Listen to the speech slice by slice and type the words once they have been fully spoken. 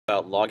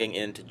about logging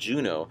into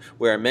Juno,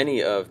 where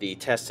many of the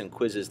tests and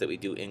quizzes that we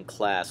do in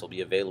class will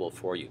be available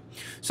for you.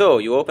 So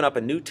you open up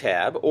a new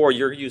tab, or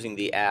you're using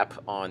the app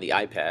on the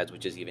iPads,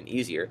 which is even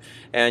easier,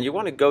 and you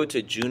want to go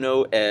to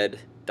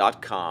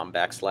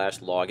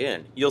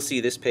junoed.com/login. You'll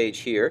see this page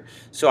here,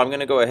 so I'm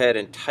going to go ahead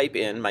and type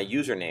in my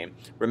username.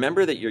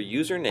 Remember that your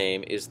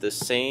username is the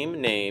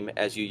same name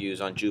as you use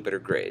on Jupiter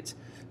Grades.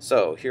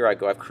 So here I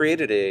go. I've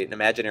created an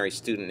imaginary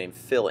student named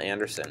Phil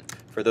Anderson.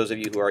 For those of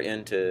you who are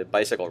into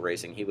bicycle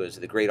racing, he was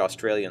the great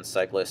Australian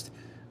cyclist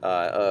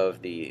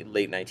of the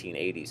late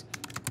 1980s.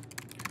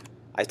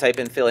 I type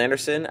in Phil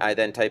Anderson, I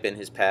then type in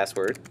his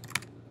password,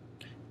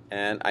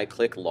 and I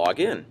click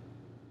Login.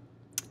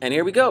 And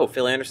here we go.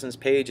 Phil Anderson's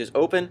page is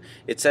open.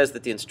 It says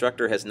that the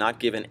instructor has not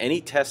given any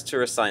tests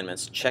or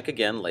assignments. Check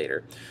again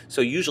later.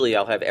 So usually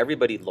I'll have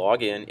everybody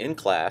log in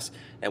class,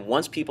 and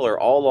once people are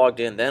all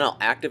logged in, then I'll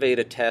activate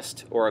a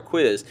test or a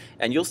quiz,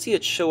 and you'll see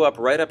it show up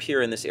right up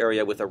here in this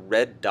area with a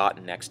red dot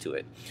next to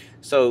it.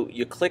 So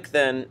you click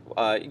then,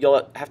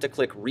 you'll have to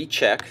click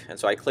recheck, and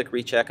so I click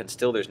recheck, and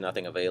still there's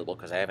nothing available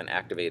because I haven't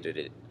activated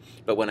it.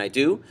 But when I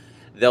do,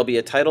 there'll be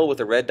a title with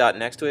a red dot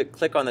next to it.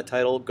 Click on the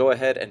title, go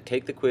ahead and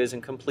take the quiz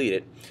and complete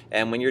it.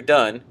 And when you're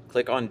done,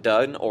 click on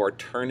Done or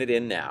Turn It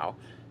In Now,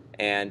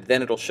 and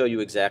then it'll show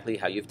you exactly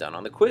how you've done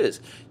on the quiz.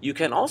 You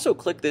can also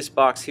click this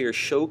box here,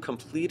 Show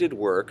Completed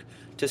Work,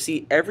 to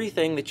see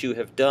everything that you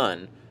have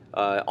done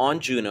on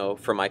Juno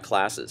for my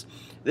classes.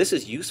 This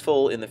is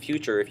useful in the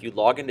future if you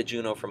log into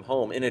Juno from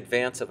home in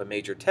advance of a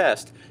major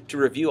test to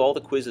review all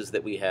the quizzes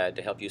that we had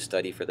to help you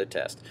study for the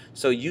test.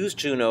 So use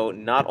Juno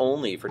not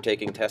only for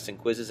taking tests and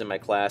quizzes in my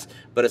class,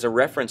 but as a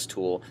reference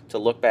tool to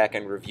look back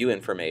and review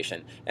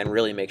information and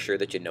really make sure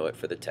that you know it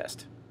for the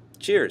test.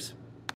 Cheers!